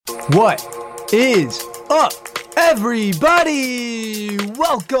What is up, everybody?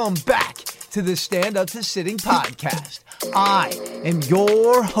 Welcome back to the Stand Up to Sitting podcast. I am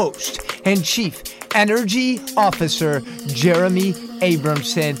your host and Chief Energy Officer, Jeremy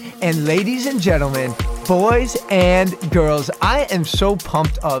Abramson. And ladies and gentlemen, boys and girls, I am so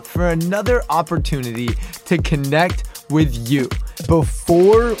pumped up for another opportunity to connect with you.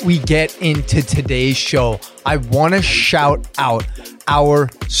 Before we get into today's show, I want to shout out our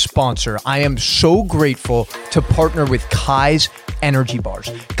sponsor. I am so grateful to partner with Kai's Energy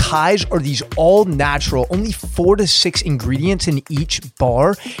Bars. Kai's are these all natural, only 4 to 6 ingredients in each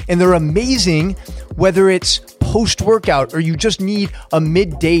bar, and they're amazing whether it's post-workout or you just need a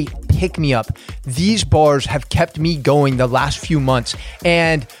midday pick-me-up. These bars have kept me going the last few months,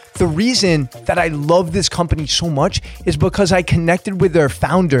 and the reason that I love this company so much is because I connected with their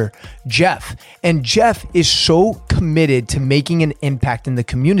founder, Jeff. And Jeff is so committed to making an impact in the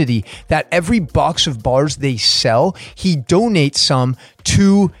community that every box of bars they sell, he donates some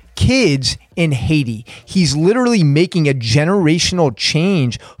to kids in Haiti. He's literally making a generational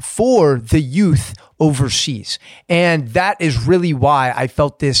change for the youth overseas. And that is really why I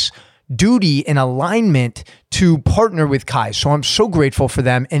felt this duty and alignment to partner with Kai. So I'm so grateful for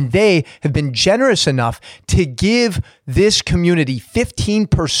them. And they have been generous enough to give this community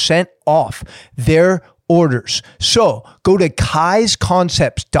 15% off their orders. So go to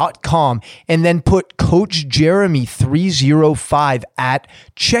kaisconcepts.com and then put Coach Jeremy 305 at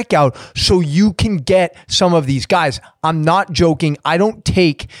checkout so you can get some of these. Guys, I'm not joking. I don't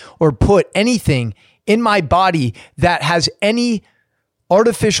take or put anything in my body that has any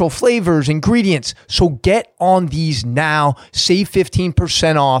artificial flavors, ingredients. So get on these now. Save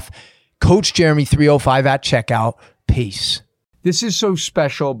 15% off. Coach Jeremy 305 at checkout. Peace. This is so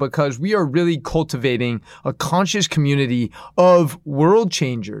special because we are really cultivating a conscious community of world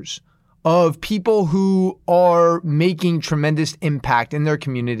changers, of people who are making tremendous impact in their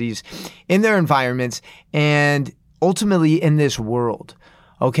communities, in their environments, and ultimately in this world.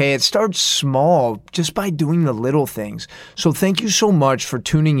 Okay, it starts small just by doing the little things. So thank you so much for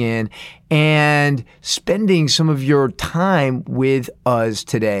tuning in and spending some of your time with us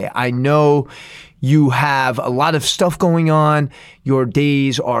today. I know you have a lot of stuff going on. Your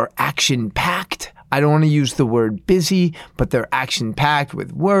days are action-packed. I don't want to use the word busy, but they're action-packed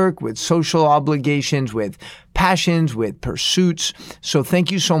with work, with social obligations, with passions, with pursuits. So thank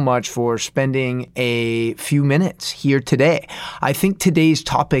you so much for spending a few minutes here today. I think today's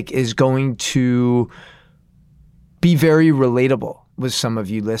topic is going to be very relatable with some of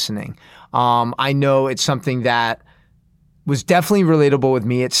you listening. I know it's something that was definitely relatable with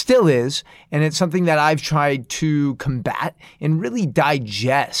me. It still is. And it's something that I've tried to combat and really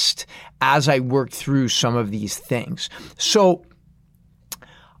digest as I work through some of these things. So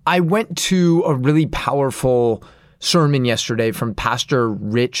I went to a really powerful sermon yesterday from Pastor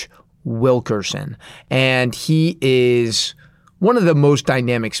Rich Wilkerson. And he is one of the most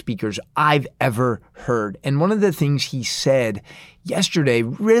dynamic speakers I've ever heard. And one of the things he said yesterday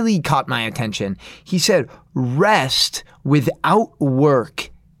really caught my attention. He said, rest without work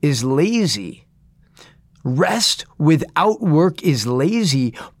is lazy. Rest without work is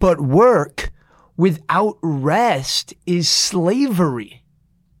lazy, but work without rest is slavery.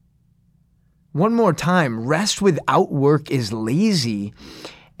 One more time, rest without work is lazy,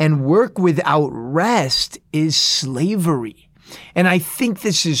 and work without rest is slavery. And I think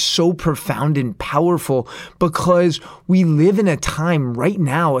this is so profound and powerful because we live in a time right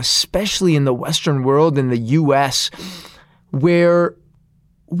now, especially in the Western world, in the US, where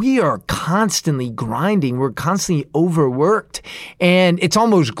we are constantly grinding. We're constantly overworked and it's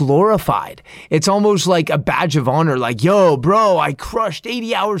almost glorified. It's almost like a badge of honor. Like, yo, bro, I crushed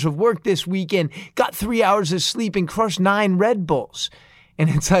 80 hours of work this weekend, got 3 hours of sleep and crushed 9 Red Bulls. And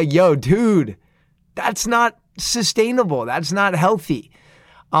it's like, yo, dude, that's not sustainable. That's not healthy.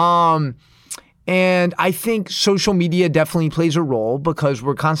 And I think social media definitely plays a role because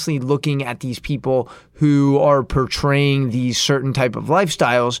we're constantly looking at these people who are portraying these certain type of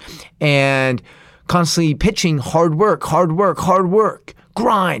lifestyles and constantly pitching hard work, grind.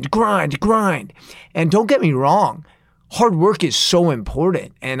 And don't get me wrong, hard work is so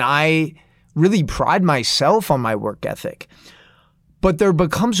important. And I really pride myself on my work ethic. But there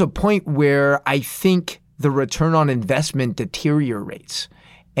becomes a point where I think the return on investment deteriorates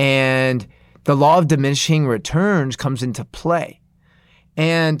and the law of diminishing returns comes into play.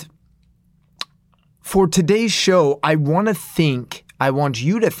 And for today's show, I want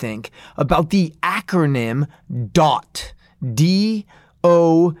you to think about the acronym DOT, D-O-T,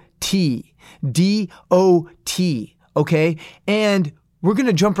 D-O-T, okay? And we're going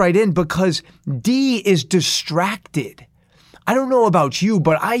to jump right in because D is distracted. I don't know about you,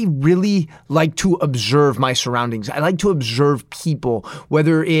 but I really like to observe my surroundings. I like to observe people,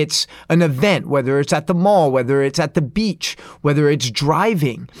 whether it's an event, whether it's at the mall, whether it's at the beach, whether it's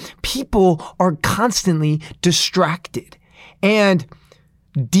driving. People are constantly distracted. And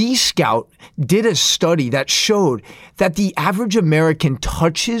D-Scout did a study that showed that the average American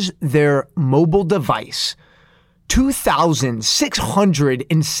touches their mobile device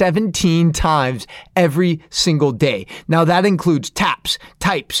 2,617 times every single day. Now that includes taps,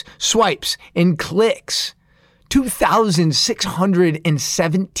 types, swipes, and clicks.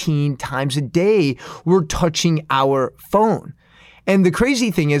 2,617 times a day we're touching our phone. And the crazy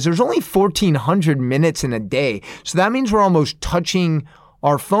thing is there's only 1,400 minutes in a day. So that means we're almost touching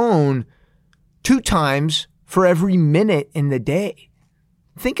our phone 2 times for every minute in the day.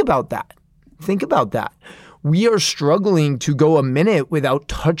 Think about that. Think about that. We are struggling to go a minute without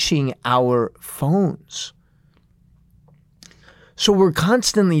touching our phones. So we're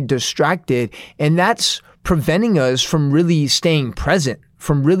constantly distracted, and that's preventing us from really staying present,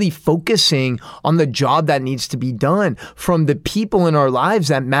 from really focusing on the job that needs to be done, from the people in our lives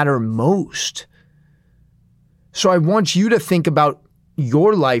that matter most. So I want you to think about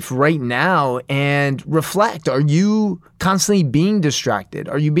your life right now and reflect. Are you constantly being distracted?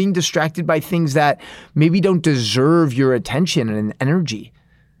 Are you being distracted by things that maybe don't deserve your attention and energy?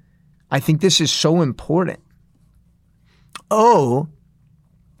 I think this is so important. O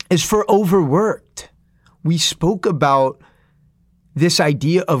is for overworked. We spoke about this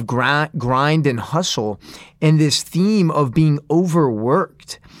idea of grind and hustle and this theme of being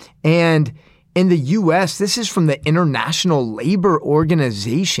overworked. And in the US, this is from the International Labor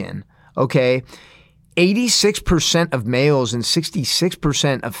Organization, okay? 86% of males and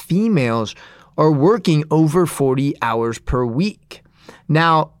 66% of females are working over 40 hours per week.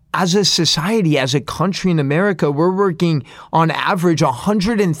 Now, as a society, as a country in America, we're working on average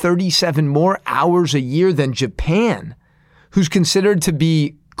 137 more hours a year than Japan, who's considered to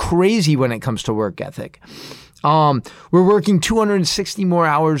be crazy when it comes to work ethic. We're working 260 more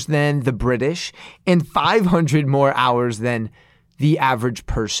hours than the British and 500 more hours than the average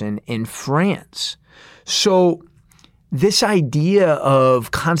person in France. So this idea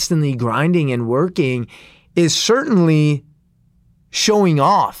of constantly grinding and working is certainly showing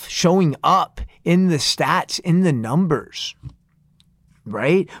up in the stats, in the numbers,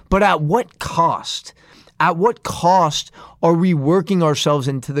 right? But at what cost? At what cost are we working ourselves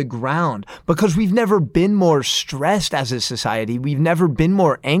into the ground? Because we've never been more stressed as a society. We've never been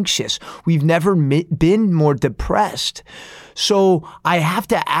more anxious. We've never been more depressed. So I have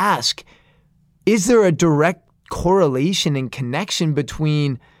to ask, is there a direct correlation and connection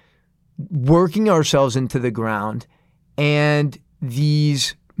between working ourselves into the ground and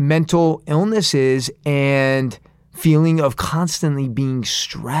these mental illnesses and feeling of constantly being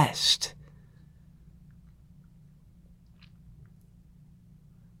stressed?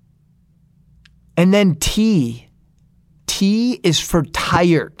 And then T is for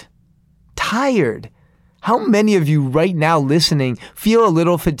tired. Tired. How many of you right now listening feel a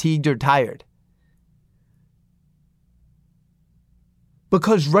little fatigued or tired?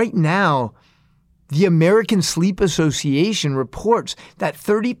 Because right now, the American Sleep Association reports that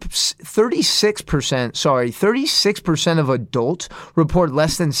 36% of adults report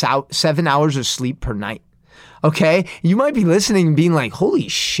less than 7 hours of sleep per night. Okay? You might be listening and being like, holy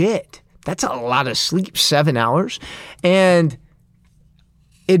shit. That's a lot of sleep, 7 hours. And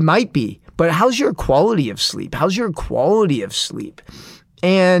it might be, but how's your quality of sleep? How's your quality of sleep?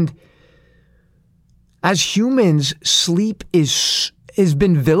 And as humans, sleep has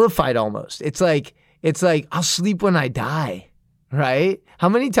been vilified almost. It's like, I'll sleep when I die, right? How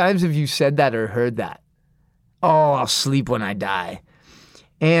many times have you said that or heard that? Oh, I'll sleep when I die.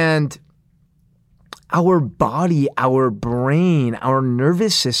 And our body, our brain, our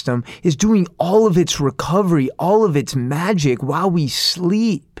nervous system is doing all of its recovery, all of its magic while we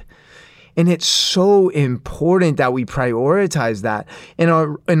sleep. And it's so important that we prioritize that. In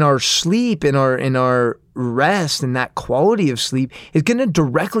our sleep, in our rest, and that quality of sleep is going to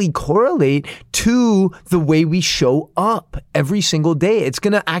directly correlate to the way we show up every single day. It's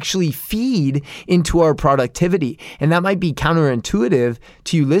going to actually feed into our productivity. And that might be counterintuitive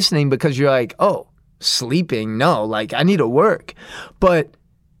to you listening because you're like, oh, sleeping? No, like I need to work. But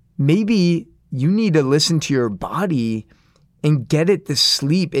maybe you need to listen to your body and get it the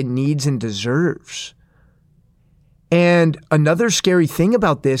sleep it needs and deserves. And another scary thing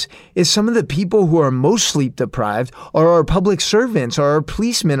about this is some of the people who are most sleep deprived are our public servants, are our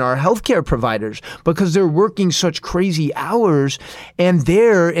policemen, our healthcare providers, because they're working such crazy hours and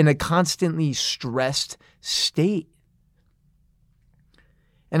they're in a constantly stressed state.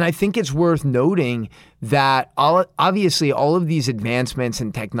 And I think it's worth noting that obviously all of these advancements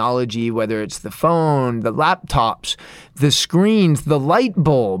in technology, whether it's the phone, the laptops, the screens, the light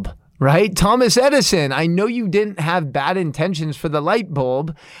bulb, right? Thomas Edison, I know you didn't have bad intentions for the light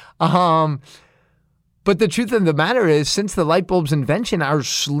bulb. But the truth of the matter is, since the light bulb's invention, our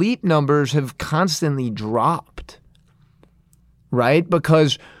sleep numbers have constantly dropped, right?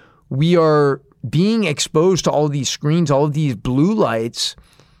 Because we are being exposed to all these screens, all of these blue lights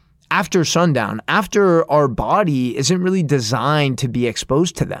after sundown, after our body isn't really designed to be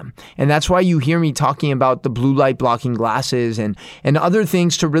exposed to them. And that's why you hear me talking about the blue light blocking glasses and other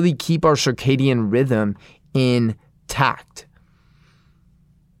things to really keep our circadian rhythm intact.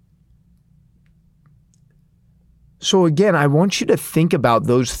 So again, I want you to think about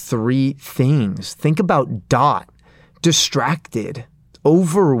those three things. Think about DOT, distracted,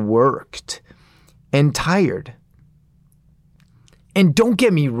 overworked, and tired. And don't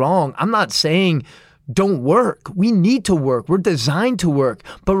get me wrong, I'm not saying don't work. We need to work. We're designed to work.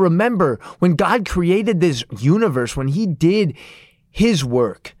 But remember, when God created this universe, when he did his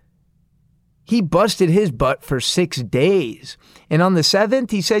work, he busted his butt for 6 days. And on the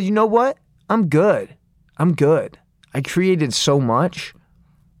 7th, he said, you know what? I'm good. I created so much.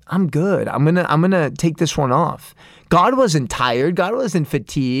 I'm good. I'm gonna take this one off. God wasn't tired. God wasn't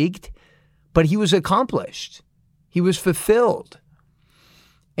fatigued, but he was accomplished. He was fulfilled.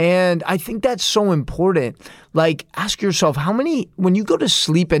 And I think that's so important. Like, ask yourself, when you go to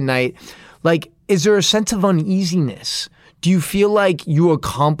sleep at night, like, is there a sense of uneasiness? Do you feel like you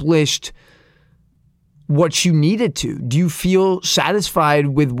accomplished what you needed to? Do you feel satisfied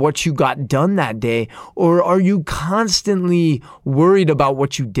with what you got done that day? Or are you constantly worried about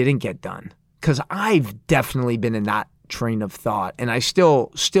what you didn't get done? Because I've definitely been in that train of thought, and I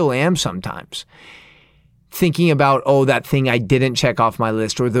still am sometimes. Thinking about, that thing I didn't check off my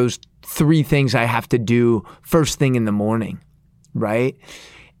list, or those 3 things I have to do first thing in the morning, right?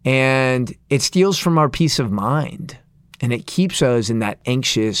 And it steals from our peace of mind, and it keeps us in that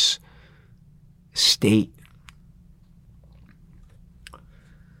anxious state.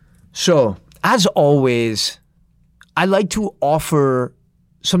 So, as always, I like to offer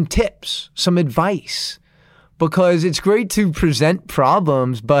some tips, some advice, because it's great to present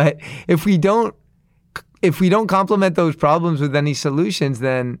problems, but if we don't complement those problems with any solutions,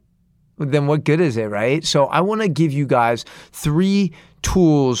 then what good is it, right? So I want to give you guys 3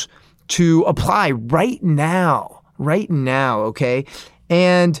 tools to apply right now, okay?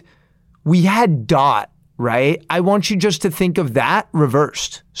 And we had DOT, right? I want you just to think of that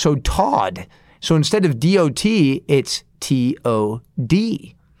reversed. So TOD. So instead of DOT, it's TOD.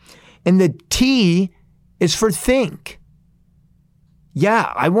 And the T is for think.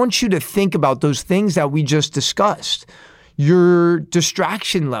 Yeah, I want you to think about those things that we just discussed. Your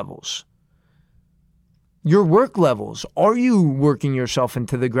distraction levels, your work levels. Are you working yourself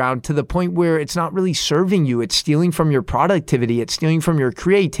into the ground to the point where it's not really serving you? It's stealing from your productivity. It's stealing from your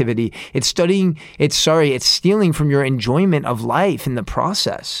creativity. It's stealing from your enjoyment of life in the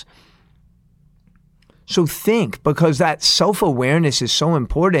process. So think, because that self-awareness is so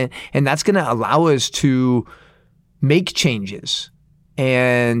important, and that's going to allow us to make changes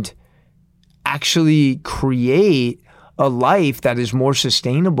and actually create a life that is more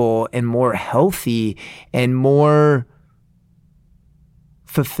sustainable and more healthy and more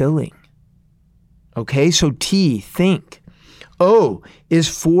fulfilling. Okay, so T, think. O is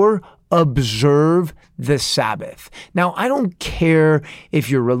for observe the Sabbath. Now, I don't care if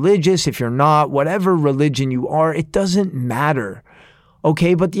you're religious, if you're not, whatever religion you are, it doesn't matter.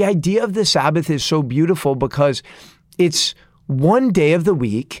 Okay, but the idea of the Sabbath is so beautiful because it's one day of the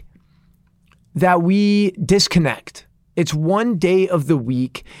week that we disconnect. It's one day of the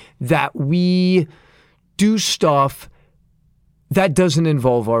week that we do stuff that doesn't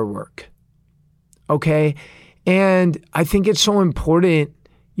involve our work. Okay? And I think it's so important,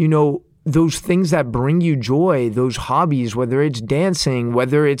 those things that bring you joy, those hobbies, whether it's dancing,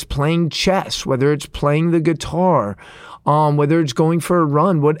 whether it's playing chess, whether it's playing the guitar, whether it's going for a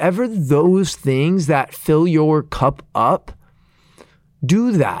run, whatever those things that fill your cup up,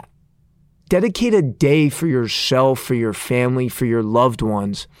 do that. Dedicate a day for yourself, for your family, for your loved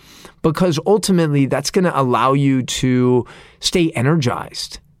ones, because ultimately that's going to allow you to stay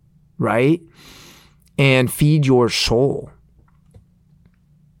energized, right? And feed your soul.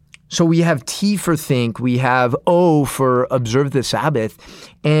 So we have T for think, we have O for observe the Sabbath,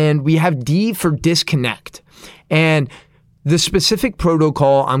 and we have D for disconnect. And the specific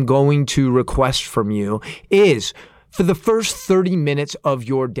protocol I'm going to request from you is for the first 30 minutes of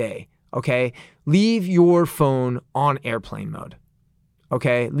your day, okay, leave your phone on airplane mode.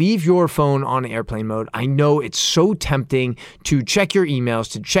 Okay, leave your phone on airplane mode. I know it's so tempting to check your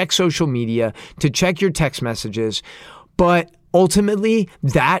emails, to check social media, to check your text messages, but ultimately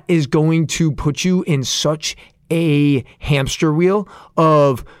that is going to put you in such a hamster wheel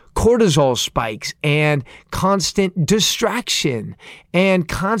of cortisol spikes and constant distraction and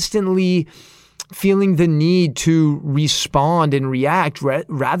constantly feeling the need to respond and react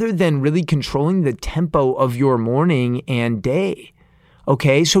rather than really controlling the tempo of your morning and day.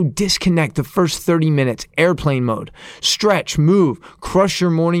 Okay, so disconnect the first 30 minutes, airplane mode, stretch, move, crush your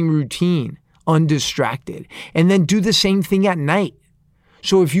morning routine, undistracted, and then do the same thing at night.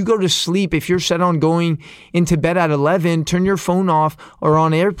 So if you go to sleep, if you're set on going into bed at 11, turn your phone off or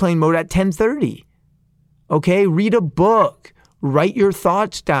on airplane mode at 10:30. Okay, read a book, write your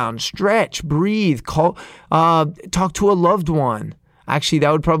thoughts down, stretch, breathe, talk to a loved one. Actually,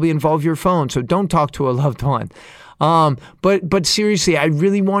 that would probably involve your phone, so don't talk to a loved one. But seriously, I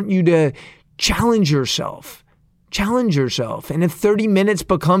really want you to challenge yourself. Challenge yourself. And if 30 minutes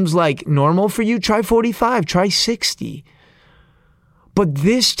becomes like normal for you, try 45, try 60. But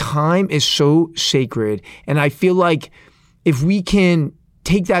this time is so sacred. And I feel like if we can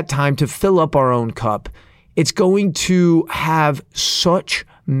take that time to fill up our own cup, it's going to have such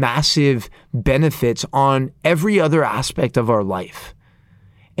massive benefits on every other aspect of our life.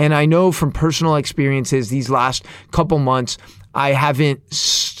 And I know from personal experiences, these last couple months, I haven't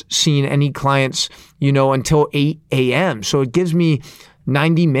seen any clients, until 8 a.m. So it gives me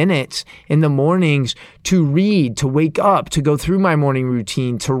 90 minutes in the mornings to read, to wake up, to go through my morning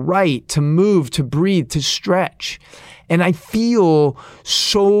routine, to write, to move, to breathe, to stretch. And I feel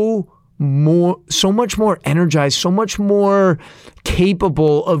so much more energized, so much more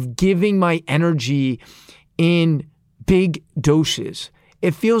capable of giving my energy in big doses.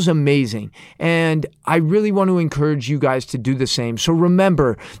 It feels amazing. And I really want to encourage you guys to do the same. So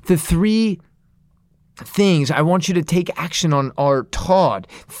remember, the 3 things I want you to take action on are Todd.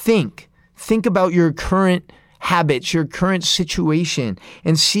 Think about your current habits, your current situation,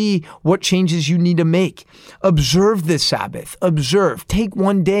 and see what changes you need to make. Observe the Sabbath. Observe. Take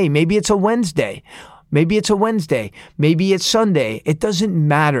one day. Maybe it's a Wednesday. Maybe it's Sunday. It doesn't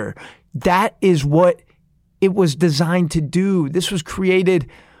matter. That is what it was designed to do. This was created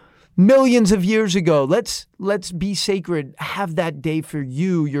millions of years ago. Let's be sacred. Have that day for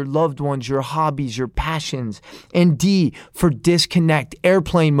you, your loved ones, your hobbies, your passions. And D for disconnect,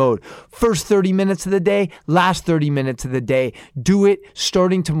 airplane mode. First 30 minutes of the day, last 30 minutes of the day. Do it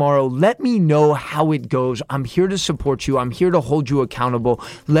starting tomorrow. Let me know how it goes. I'm here to support you. I'm here to hold you accountable.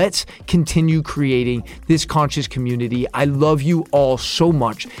 Let's continue creating this conscious community. I love you all so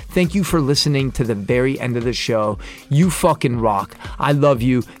much. Thank you for listening to the very end of the show. You fucking rock. I love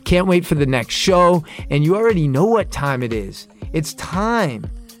you. Can't wait for the next show. And you already know what time it is. It's time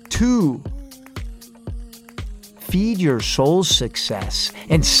to feed your soul's success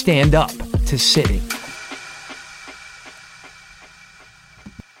and stand up to sitting.